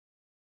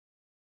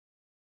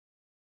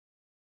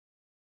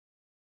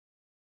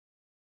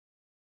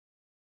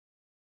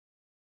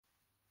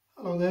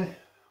Hello there,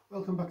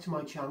 welcome back to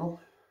my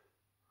channel.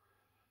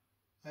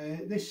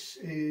 This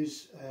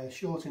is a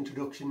short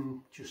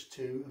introduction just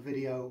to a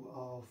video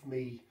of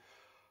me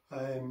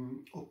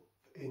up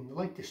in the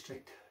Lake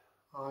District.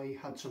 I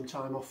had some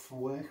time off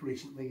from work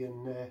recently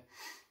and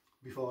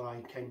before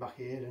I came back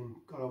here and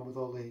got on with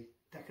all the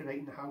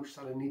decorating the house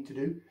that I need to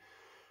do.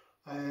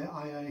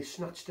 I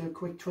snatched a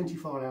quick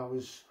 24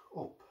 hours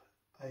up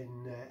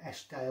in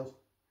Eskdale,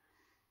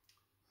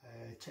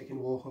 taking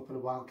a walk up in a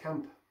wild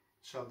camp.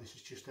 So this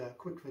is just a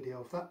quick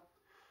video of that,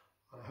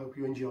 and I hope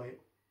you enjoy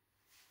it.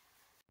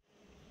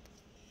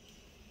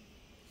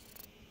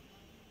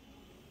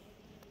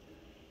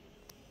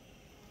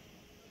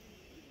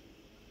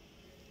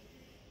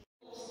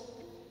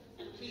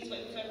 And please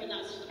wait for further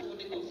announcement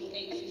recording of the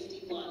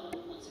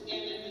 8:51. Once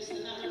again, this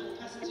is all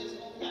passengers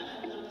on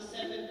platform number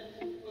 7.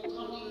 We're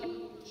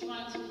currently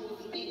trying to board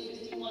the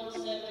 8:51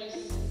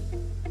 service.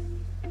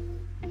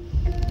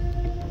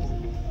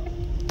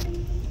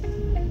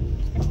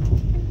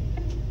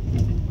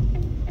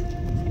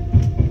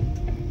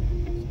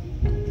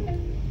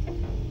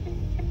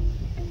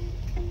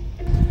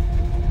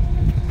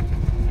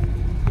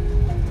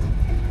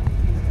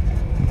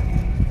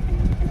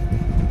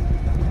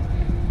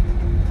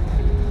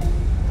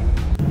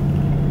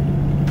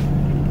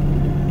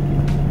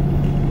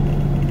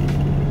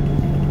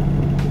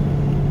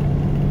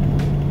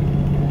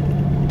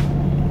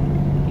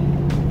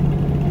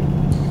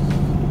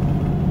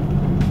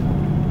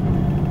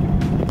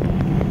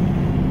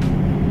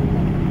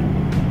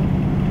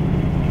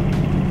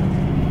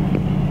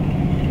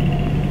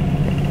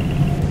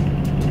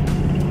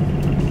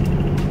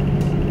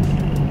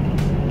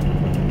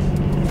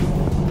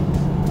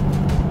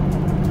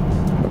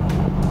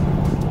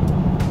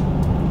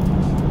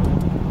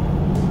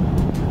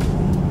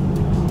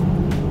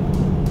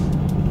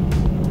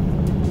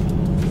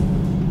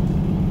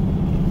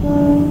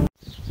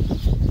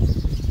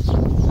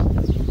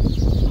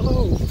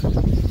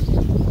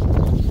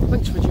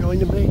 Thanks for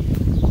joining me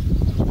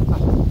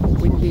at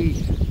windy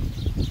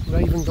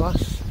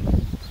Ravenglass.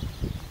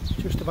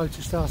 Just about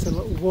to start a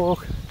little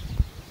walk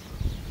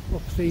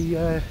up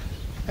the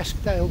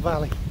Eskdale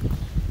Valley.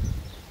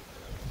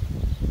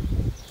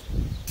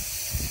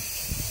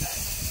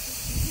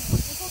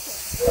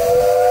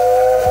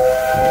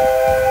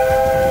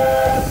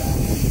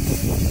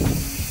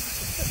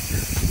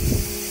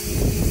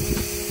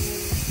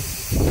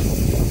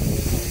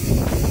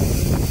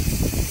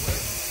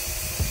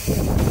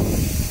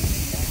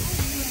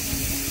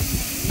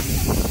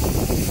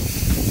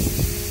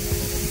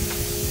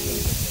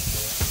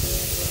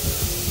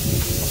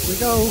 We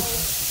go in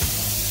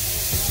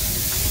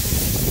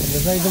the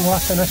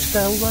Ravenglass and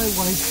Eskdale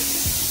Railway.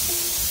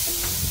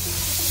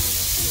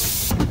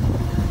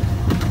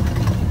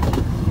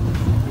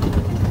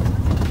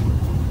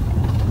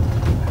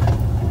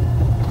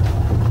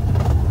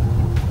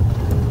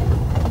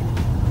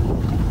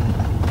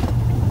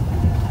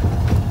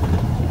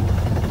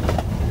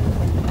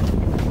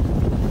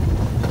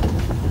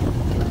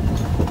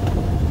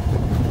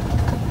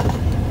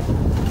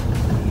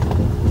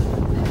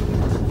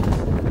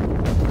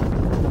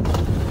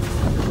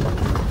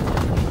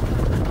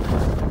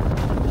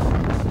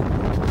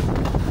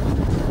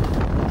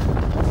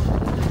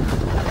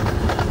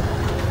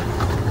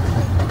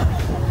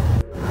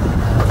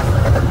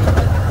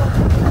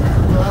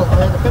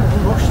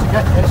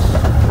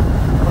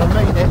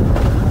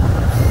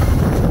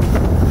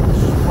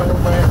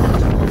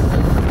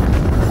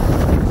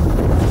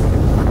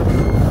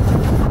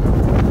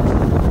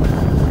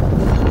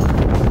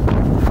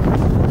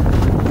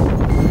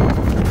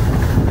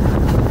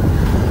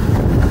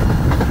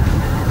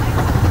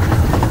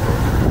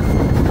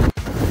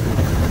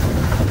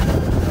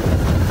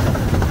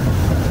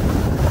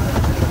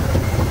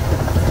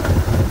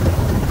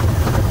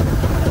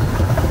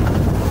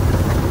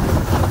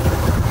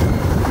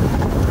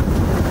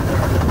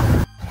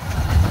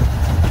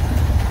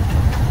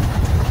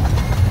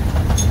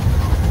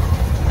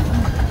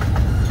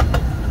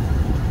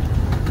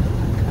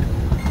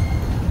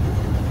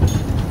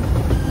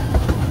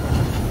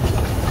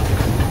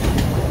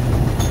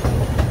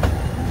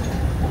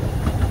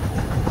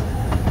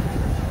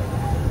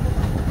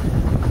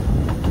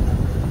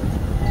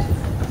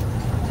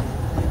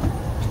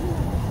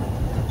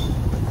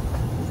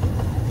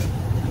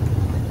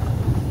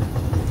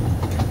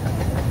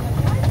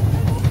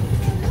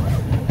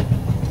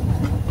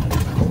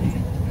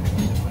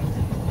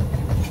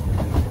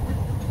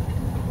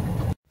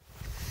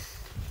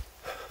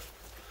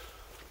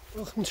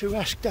 Welcome to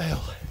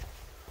Eskdale.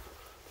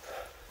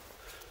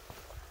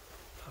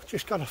 I've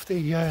just got off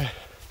the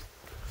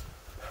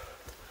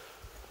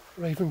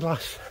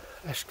Ravenglass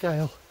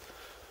Eskdale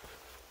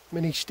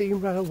mini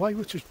steam railway,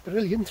 which was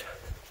brilliant.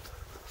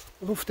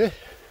 Loved it.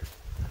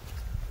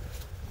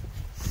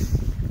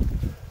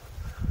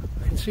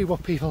 I can see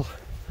what people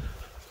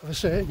of a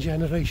certain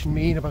generation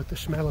mean about the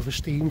smell of a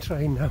steam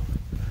train now.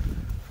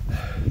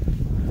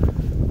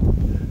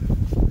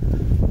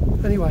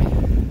 Anyway,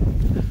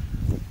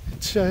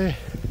 it's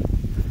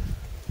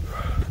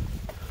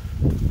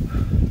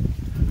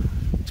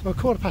It's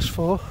about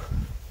 4:15.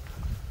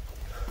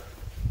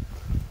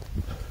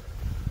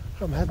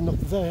 I'm heading up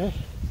there.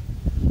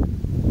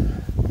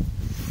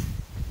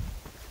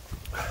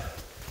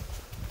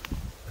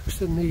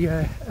 Just in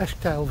the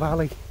Eskdale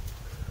Valley.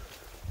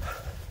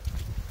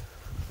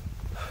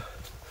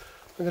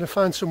 I'm going to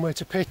find somewhere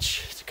to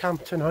pitch, to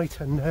camp tonight,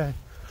 and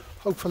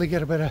hopefully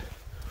get a bit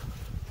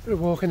of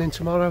walking in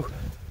tomorrow.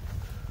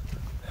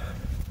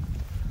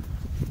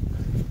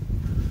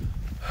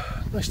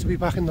 Nice to be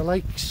back in the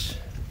lakes.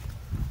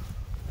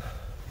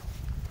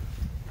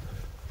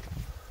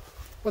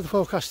 Weather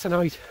forecast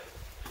tonight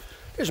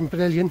isn't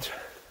brilliant,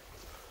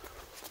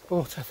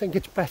 but I think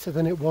it's better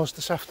than it was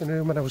this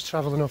afternoon when I was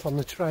travelling up on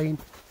the train.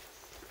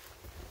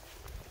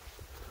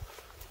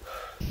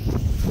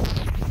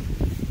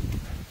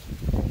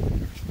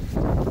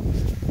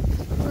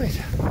 Right.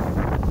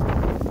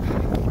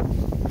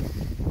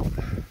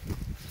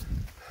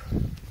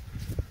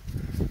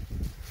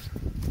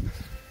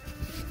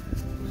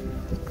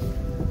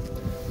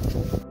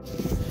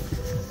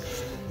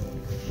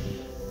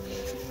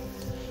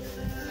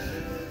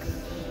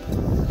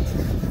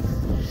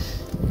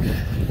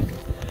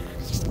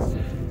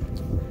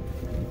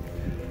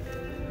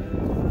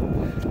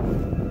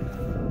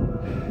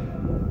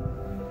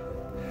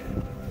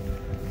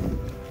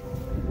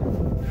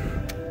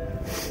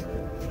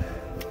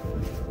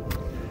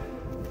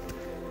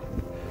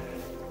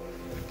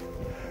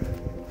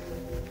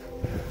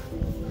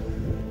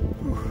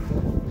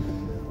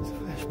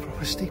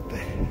 A steep bit.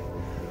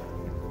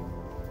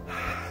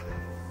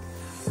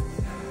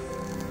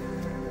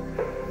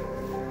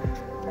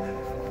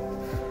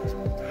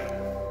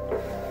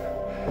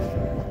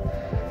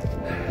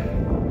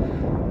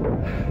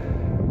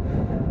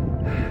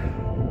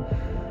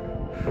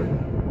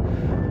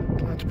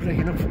 Clouds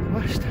breaking up from the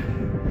west.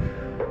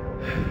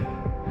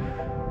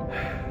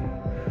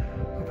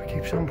 Hope it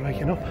keeps on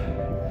breaking up.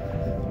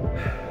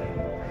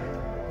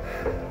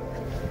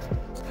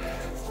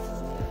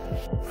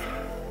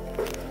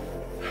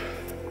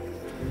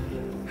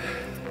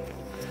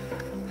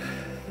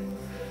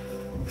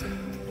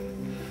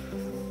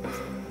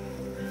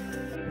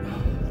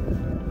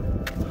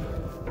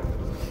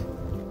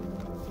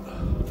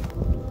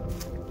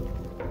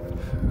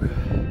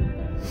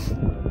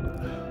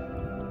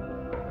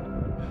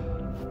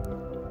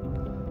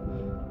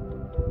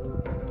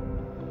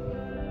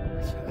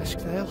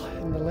 Eskdale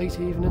in the late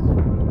evening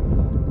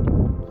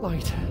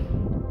light.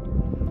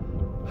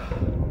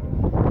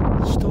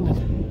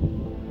 Stunning.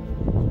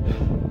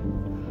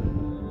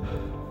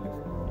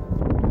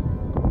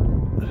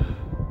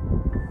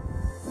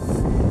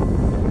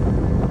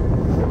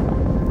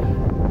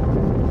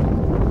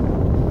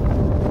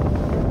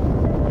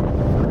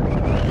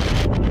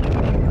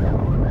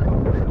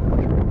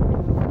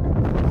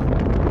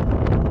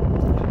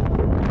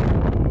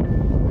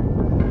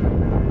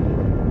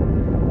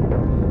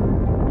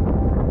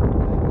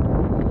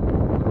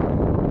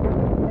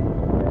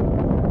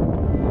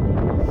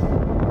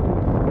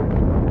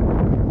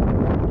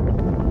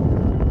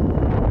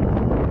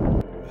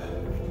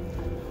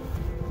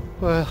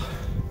 Well,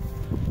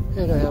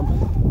 here I am.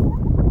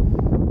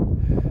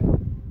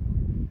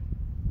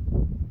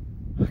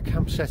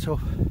 Camp set up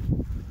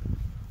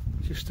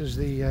just as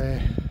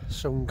the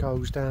sun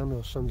goes down,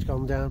 or sun's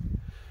gone down,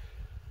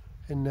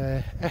 in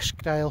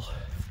Eskdale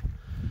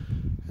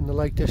in the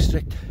Lake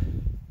District.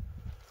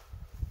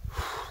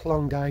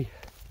 Long day,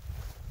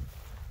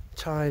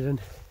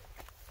 tiring.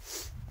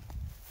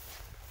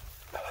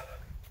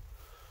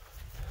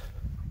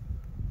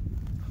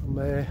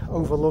 I'm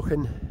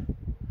overlooking.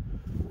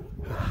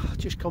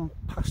 Just come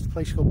past a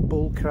place called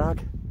Bull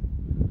Crag.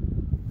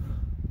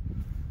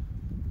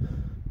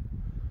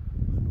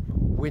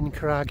 Wind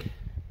Crag.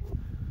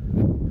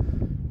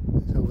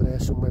 It's over there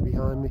somewhere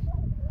behind me.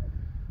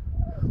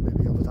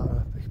 Maybe over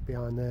that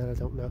behind there, I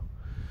don't know.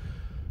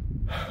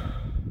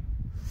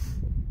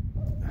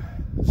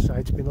 So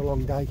it's been a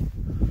long day.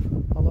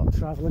 A lot of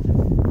travelling.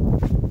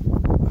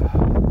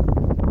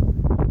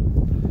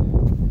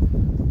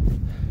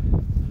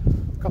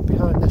 Got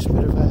behind this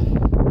bit of a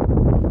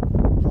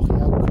rocky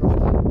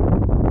outcrop,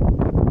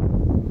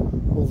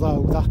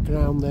 although that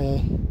ground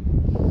there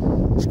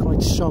is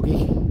quite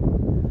soggy,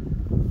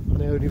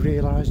 and I only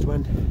realised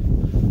when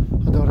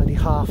I'd already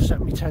half set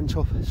my tent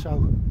up. So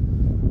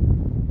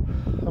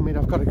I mean,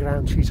 I've got a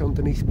ground sheet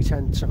underneath my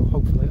tent, so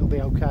hopefully it'll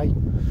be okay,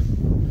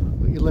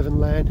 but you live and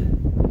learn.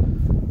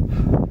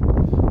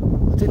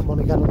 I didn't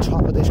want to get on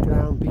top of this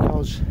ground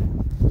because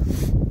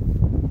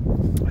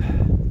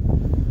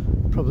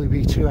probably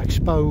be too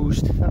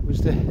exposed. That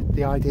was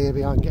the idea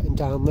behind getting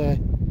down there.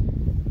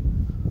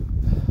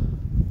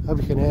 Hope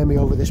you can hear me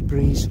over this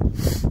breeze.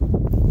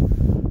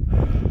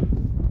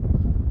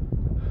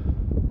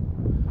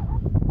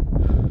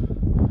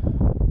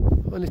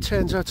 And it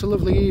turns out a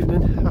lovely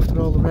evening after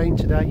all the rain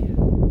today.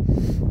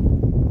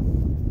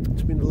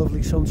 It's been a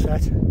lovely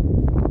sunset.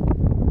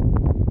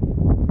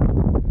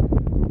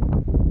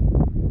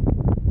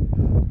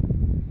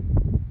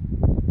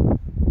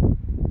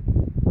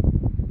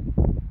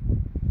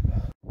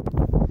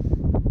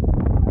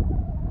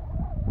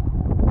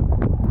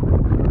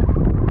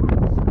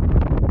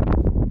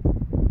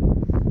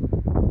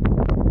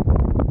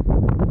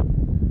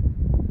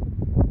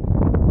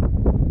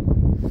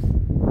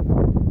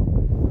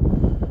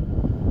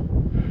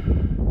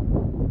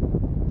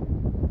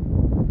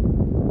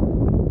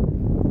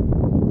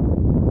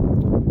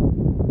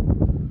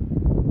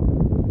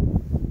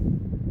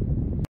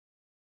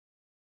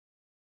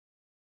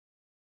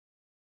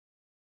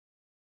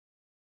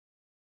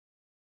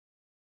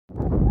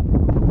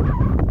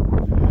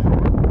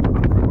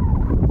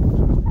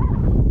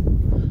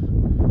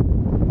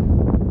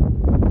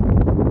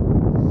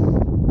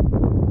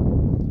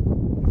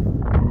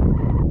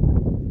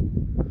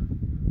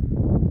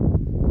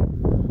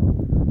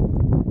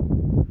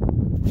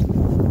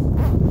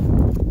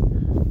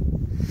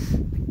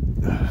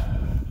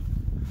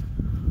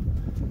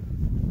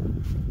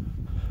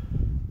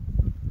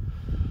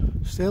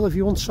 Still, if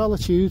you want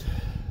solitude,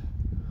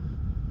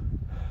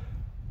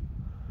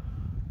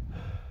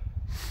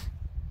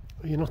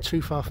 you're not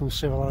too far from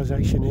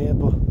civilization here,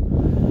 but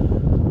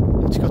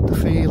it's got the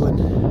feeling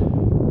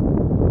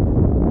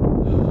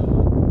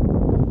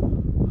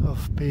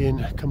of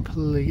being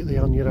completely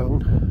on your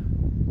own.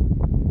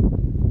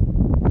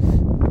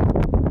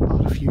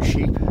 About a few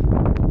sheep.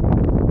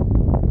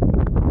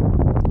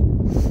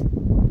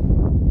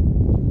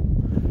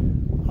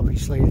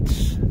 Obviously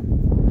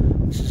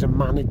this is a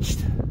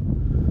managed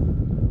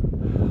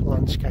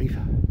landscape.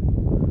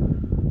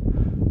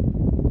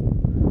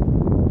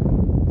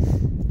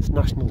 It's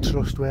National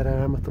Trust where I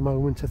am at the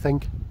moment, I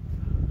think.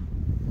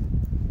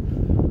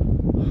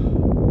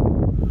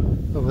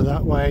 Over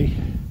that way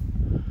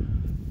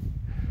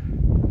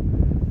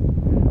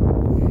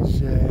is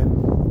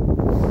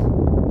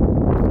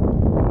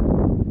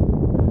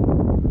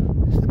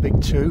the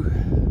big two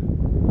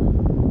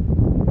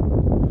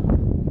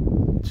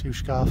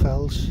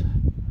Scafells.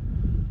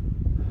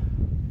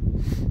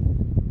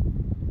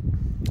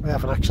 I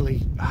haven't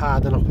actually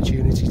had an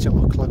opportunity to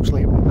look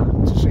closely at my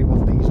map to see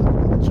what these other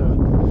ones are.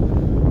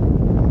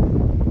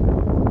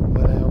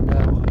 But I am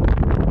now.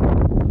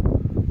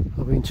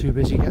 I've been too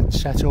busy getting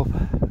set up.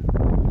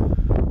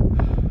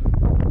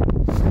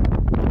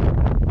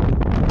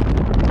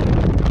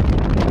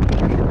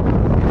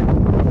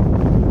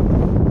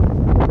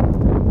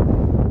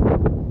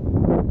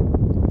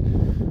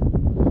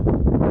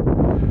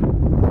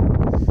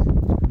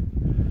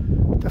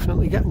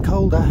 Definitely getting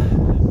colder.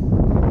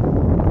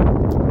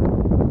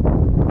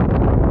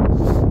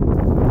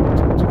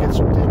 Time to get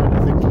some dinner, I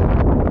think.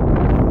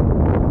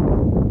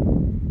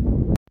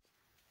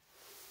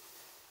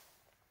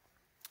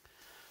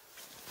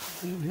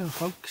 Here we are,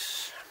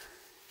 folks.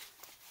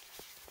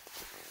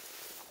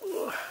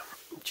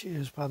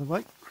 Cheers, by the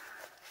way.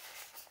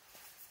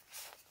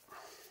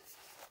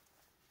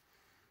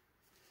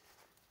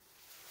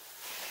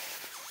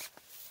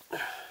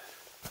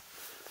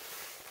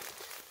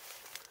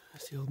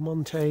 The old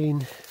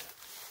Montaigne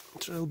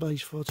Trail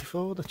Base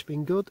 44, that's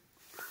been good.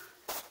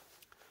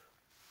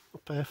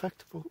 Not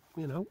perfect, but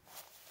you know,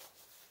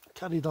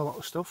 carried a lot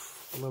of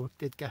stuff, although it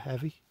did get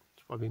heavy.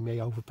 It's probably me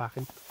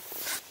overpacking.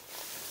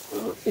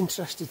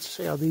 Interested to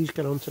see how these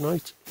get on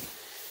tonight.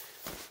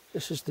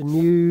 This is the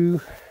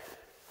new,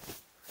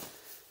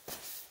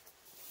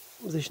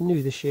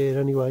 this year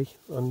anyway,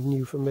 and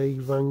new for me,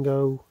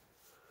 Vango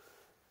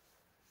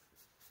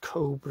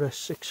Cobra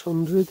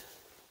 600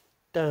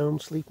 down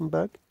sleeping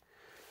bag.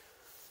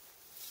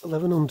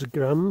 1100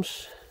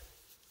 grams,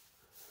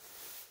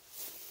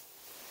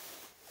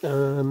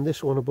 and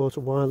this one I bought a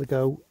while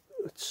ago.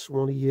 It's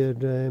one of your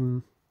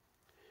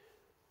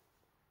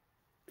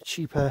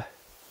cheaper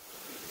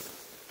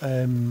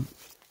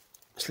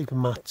sleeping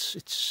mats.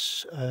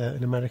 It's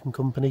an American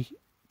company,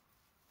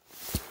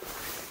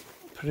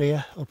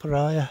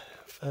 Pariah.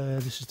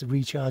 This is the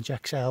Recharge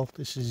XL.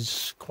 This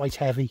is quite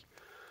heavy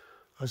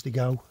as they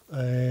go.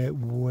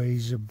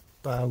 Weighs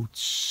about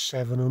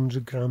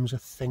 700 grams, I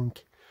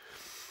think.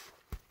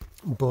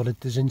 But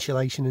there's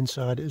insulation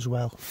inside it as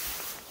well.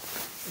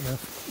 And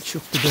I've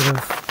chucked a bit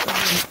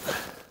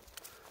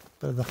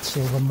of that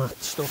silver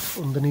matte stuff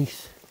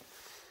underneath.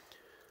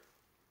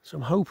 So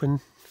I'm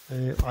hoping,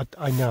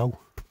 I know,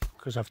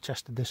 because I've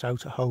tested this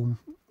out at home,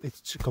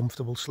 it's a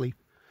comfortable sleep.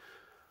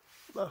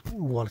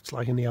 What it's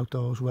like in the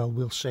outdoors, well,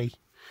 we'll see.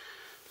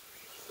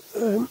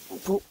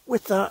 But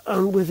with that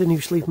and with a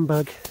new sleeping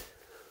bag,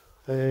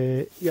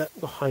 yeah,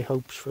 got high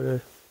hopes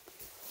for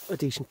a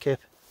decent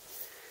kip.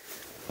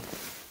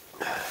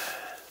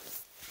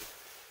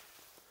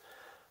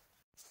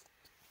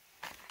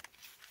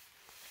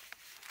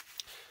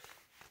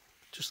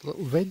 Just a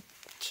little vid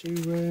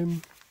to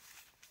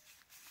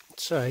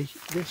say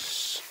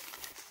this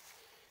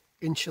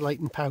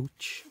insulating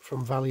pouch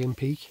from Valley and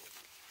Peak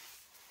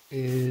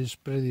is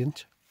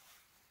brilliant.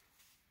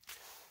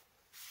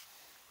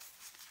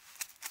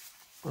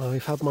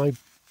 I've had my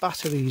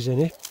batteries in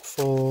it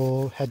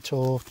for head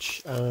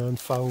torch and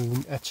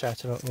phone,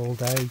 etc. all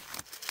day,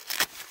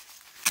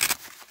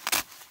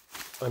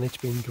 and it's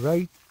been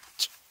great.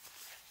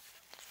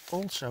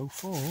 Also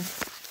for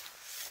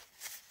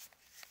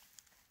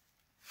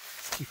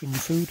keeping your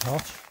food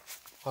hot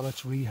while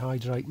it's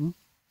rehydrating.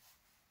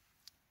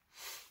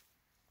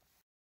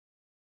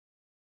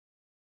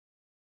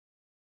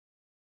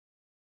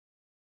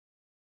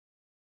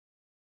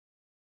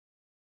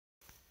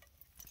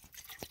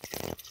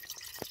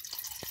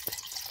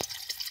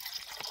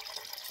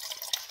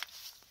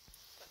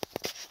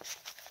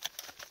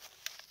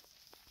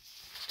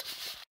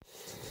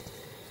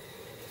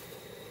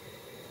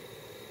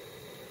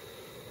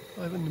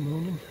 Five in the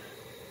morning.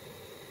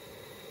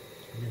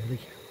 Really,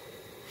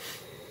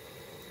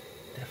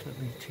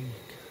 definitely tea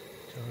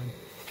time.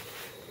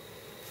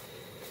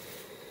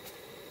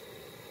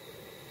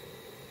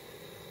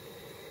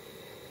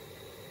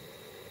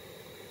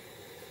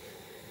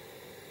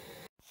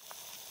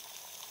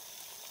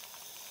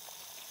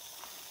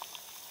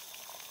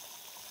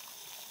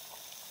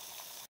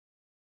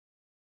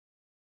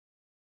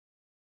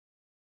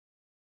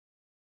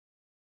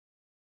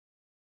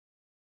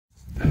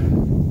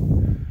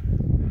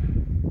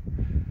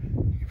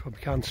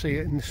 Probably can't see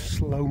it in the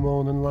slow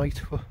morning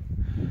light, but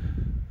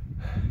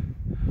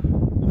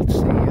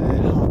that's the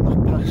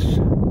Hardknot Pass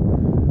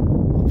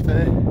up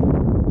there.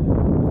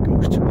 It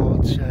goes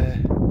towards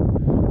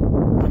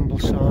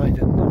Ambleside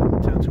and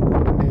down to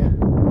Windermere,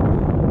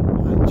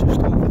 and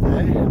just over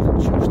there,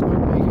 just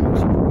about where you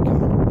guys probably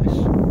can't on this,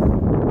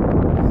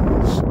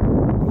 is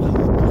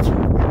Hardknot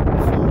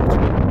Fort,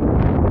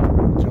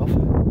 ruins of.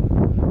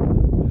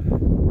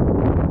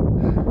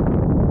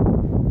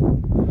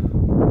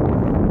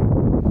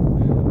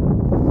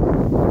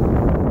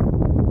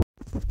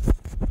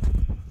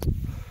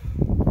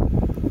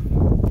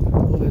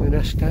 Morning in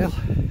Eskdale.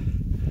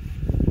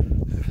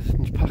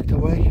 Everything's packed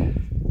away.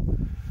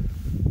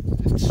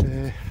 It's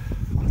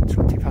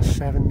 20 past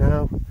 7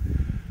 now.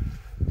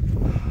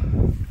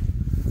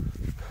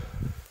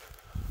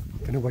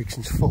 I've been awake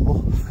since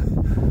 4,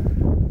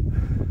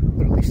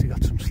 but at least I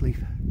got some sleep.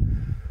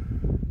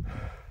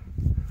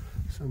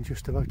 So I'm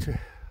just about to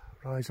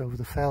rise over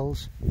the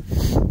fells.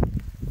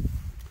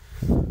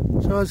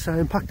 So as I say,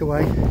 I'm packed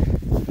away.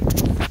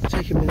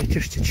 Take a minute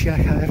just to check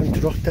I haven't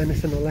dropped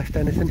anything or left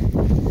anything.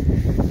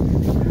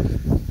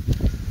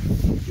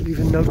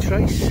 Leaving no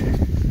trace.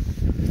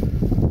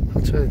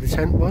 That's where the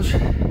tent was.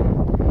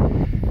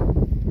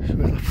 That's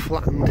where the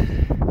flattened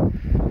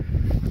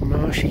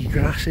marshy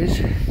grass is.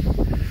 So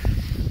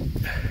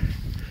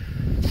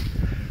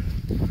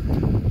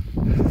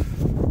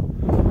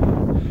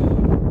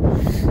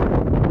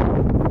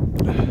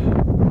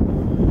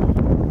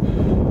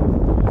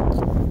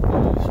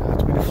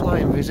it's been a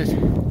flying visit.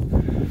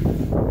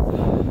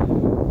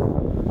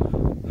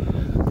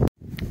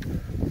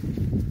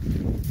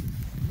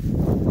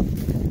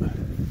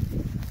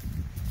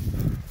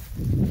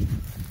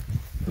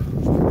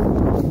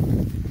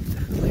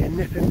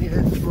 Nip in the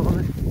air this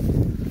morning.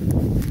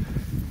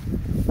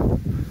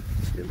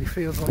 Certainly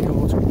feels like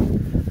autumn.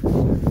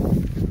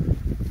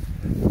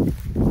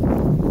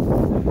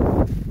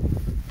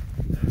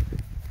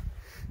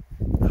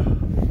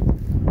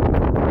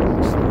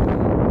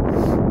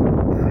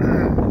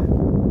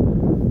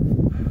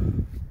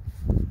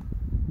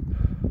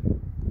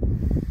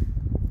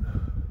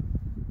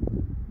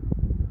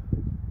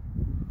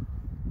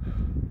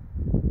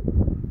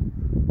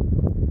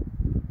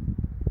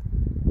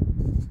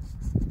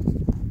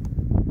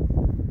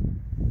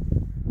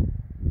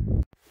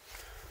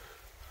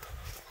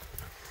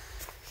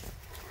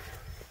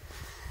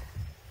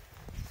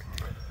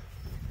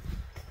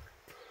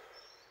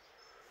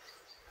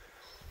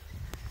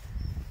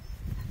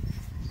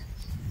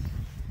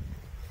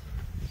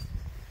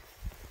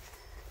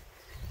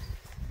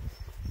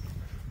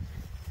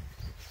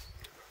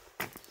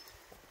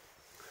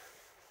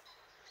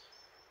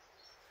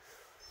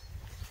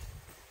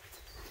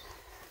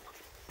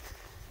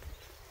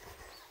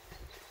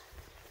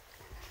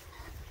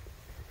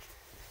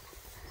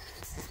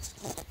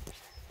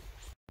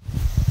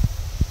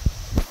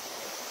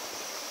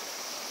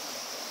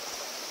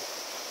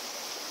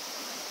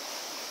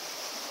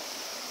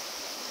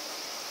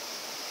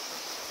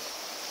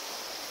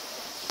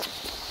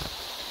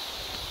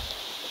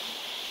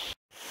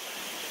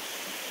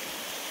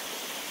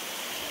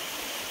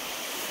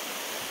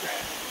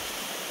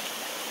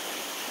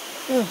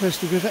 Oh, there's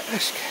the River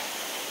Esk.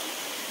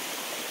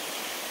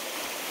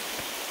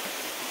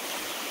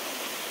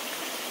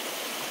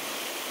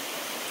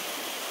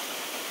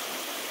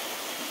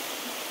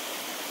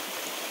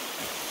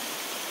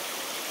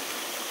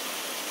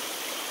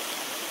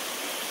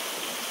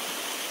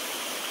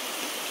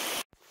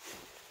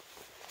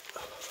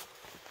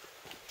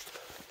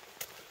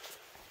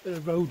 Bit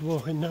of road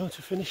walking now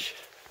to finish.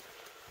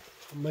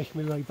 I'm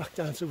making my way back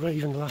down to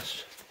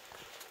Ravenglass,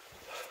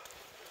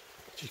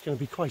 which is going to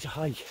be quite a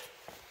hike,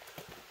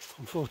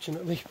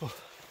 unfortunately, but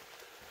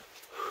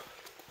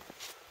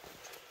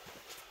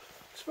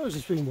I suppose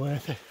it's been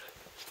worth it.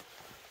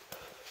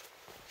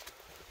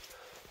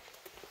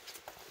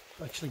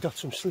 I actually got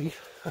some sleep,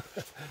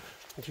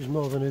 which is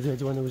more than I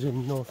did when I was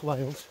in North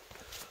Wales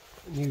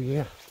at New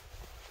Year.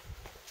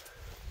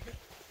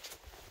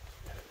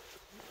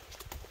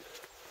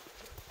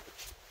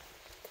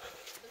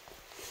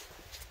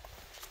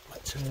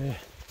 But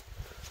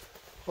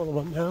all I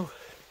want now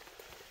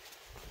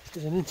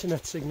is an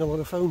internet signal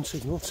or a phone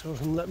signal so I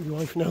can let my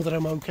wife know that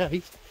I'm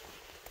okay.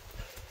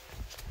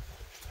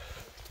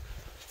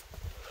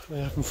 I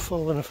haven't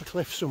fallen off a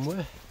cliff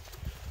somewhere.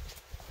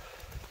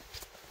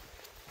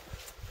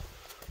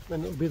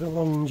 Then it'll be the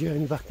long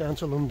journey back down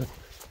to London.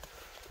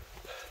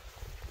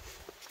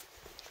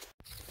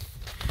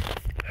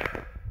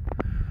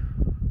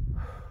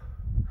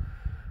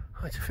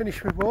 Right, to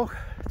finish my walk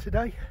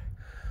today,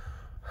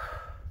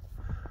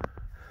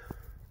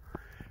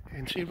 you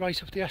can see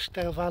right up the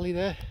Eskdale Valley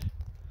there.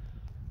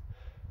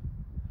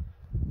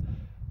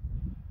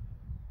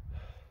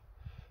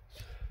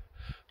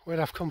 Where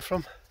I've come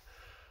from.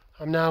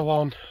 I'm now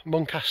on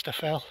Muncaster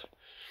Fell,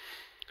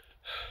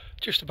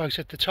 just about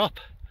at the top.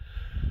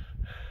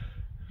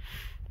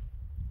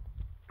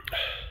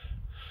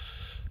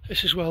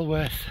 This is well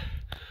worth.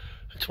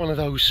 It's one of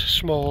those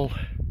small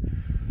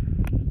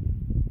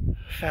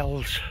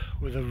fells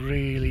with a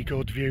really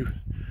good view.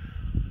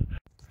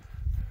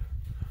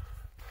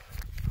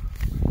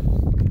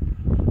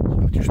 So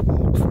I've just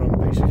walked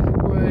from basically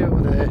way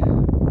over there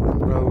on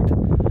the road,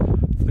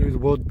 through the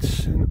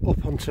woods and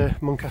up onto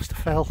Muncaster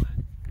Fell.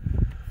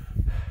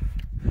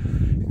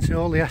 Into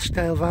all the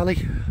Eskdale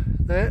valley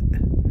there.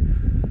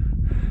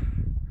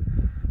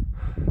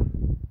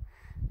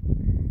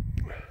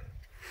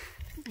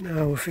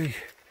 Now if we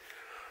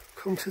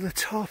come to the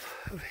top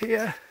of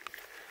here,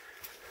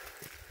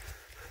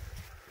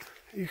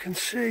 you can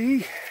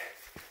see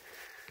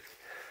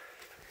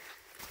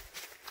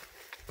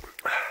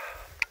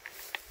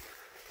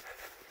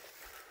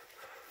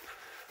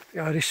the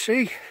Irish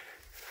Sea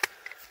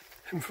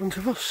in front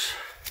of us.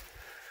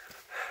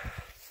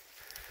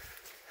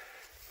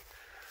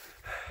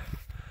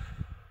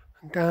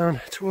 And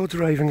down towards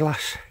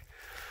Ravenglass,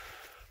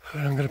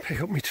 where I'm going to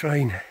pick up my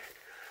train.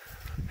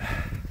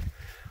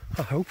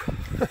 I hope.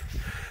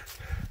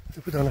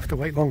 We don't have to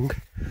wait long.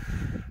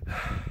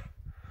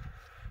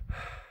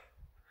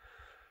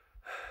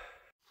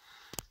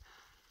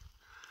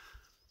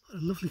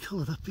 What a lovely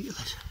colour that beetle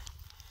is.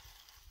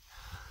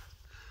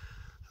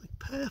 Like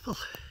purple.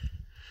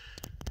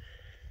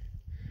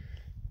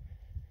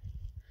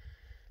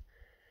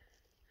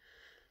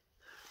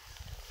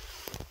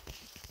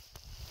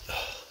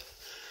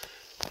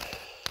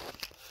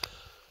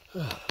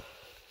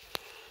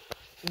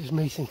 Here's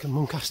me thinking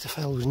Muncaster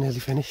Fell was nearly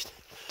finished.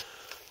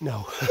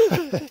 No,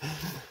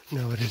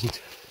 no it isn't.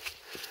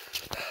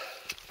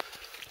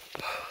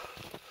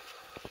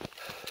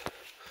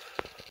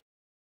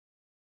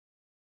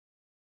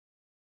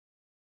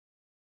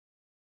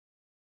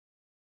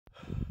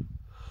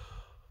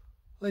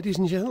 Ladies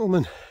and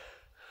gentlemen,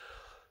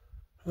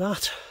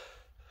 that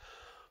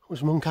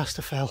was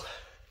Muncaster Fell.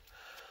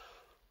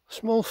 A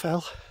small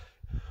fell,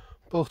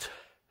 but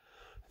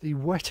the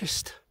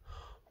wettest,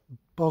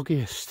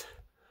 boggiest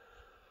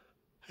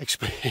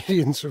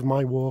experience of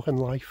my walk in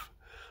life,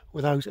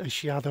 without a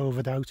shadow of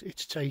a doubt.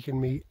 It's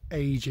taken me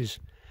ages.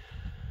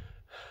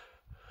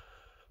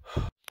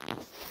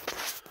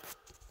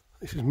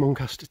 This is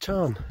Muncaster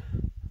town.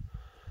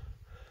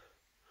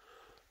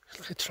 It's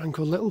like a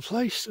tranquil little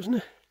place, doesn't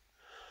it?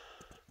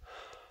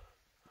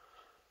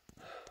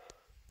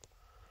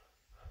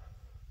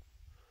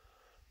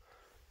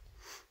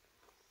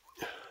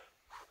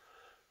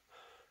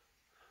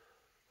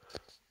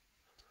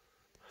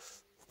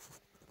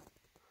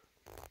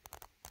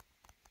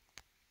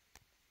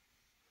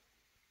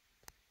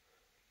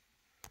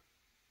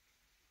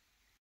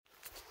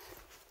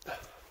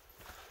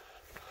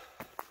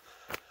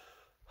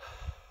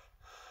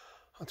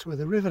 That's where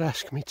the River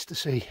Esk meets the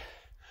sea,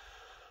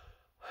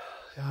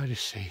 the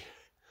Irish Sea.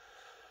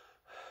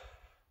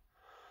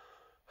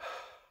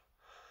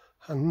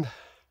 And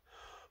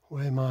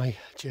where my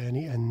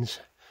journey ends,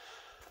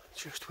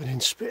 just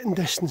within spitting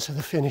distance of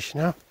the finish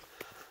now.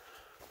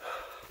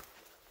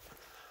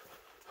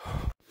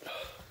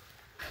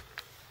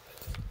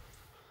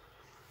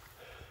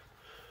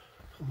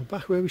 And we're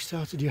back where we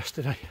started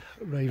yesterday,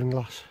 at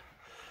Ravenglass.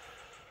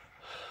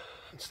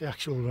 That's the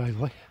actual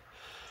railway.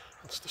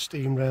 That's the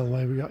steam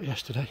railway we got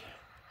yesterday.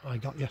 I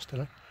got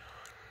yesterday.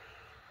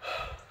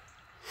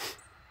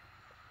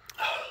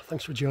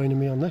 Thanks for joining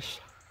me on this.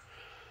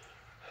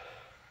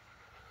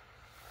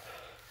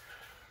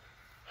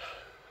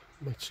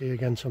 Might see you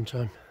again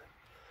sometime.